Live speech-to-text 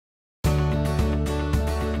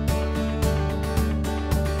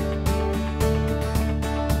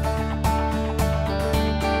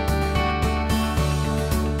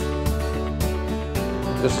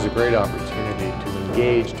this is a great opportunity to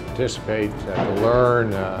engage, to participate, to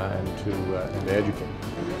learn, and to educate.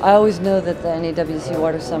 I always know that the NAWC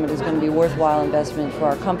Water Summit is going to be a worthwhile investment for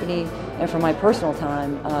our company and for my personal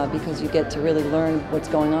time because you get to really learn what's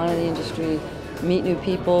going on in the industry, meet new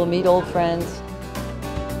people, meet old friends.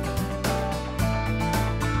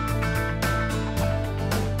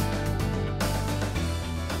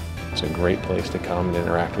 It's a great place to come and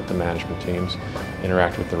interact with the management teams,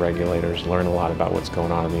 interact with the regulators, learn a lot about what's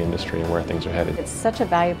going on in the industry and where things are headed. It's such a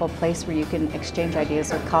valuable place where you can exchange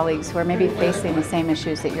ideas with colleagues who are maybe facing the same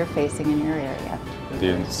issues that you're facing in your area.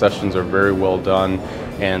 The sessions are very well done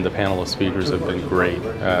and the panel of speakers have been great.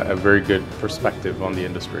 A very good perspective on the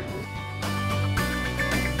industry.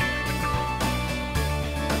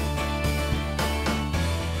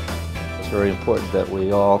 It's very important that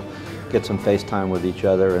we all get some face time with each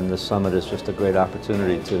other, and this summit is just a great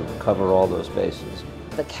opportunity to cover all those bases.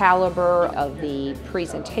 The caliber of the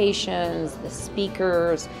presentations, the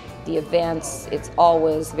speakers, the events, it's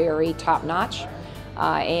always very top-notch.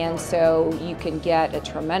 And so you can get a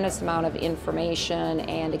tremendous amount of information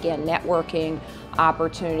and, again, networking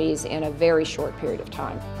opportunities in a very short period of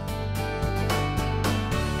time.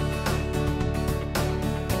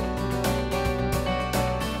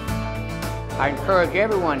 I encourage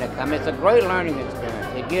everyone to come. It's a great learning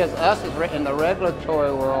experience. It gives us in the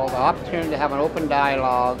regulatory world the opportunity to have an open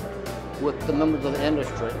dialogue with the members of the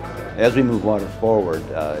industry. As we move water forward,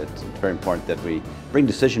 it's very important that we bring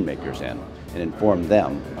decision makers in and inform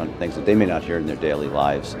them on things that they may not hear in their daily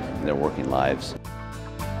lives, in their working lives.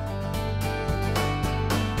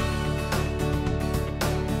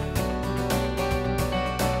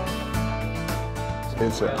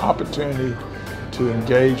 It's an opportunity to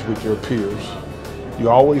engage with your peers. You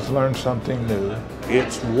always learn something new.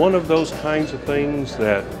 It's one of those kinds of things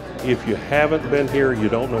that if you haven't been here, you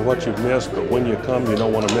don't know what you've missed, but when you come, you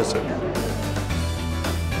don't want to miss it.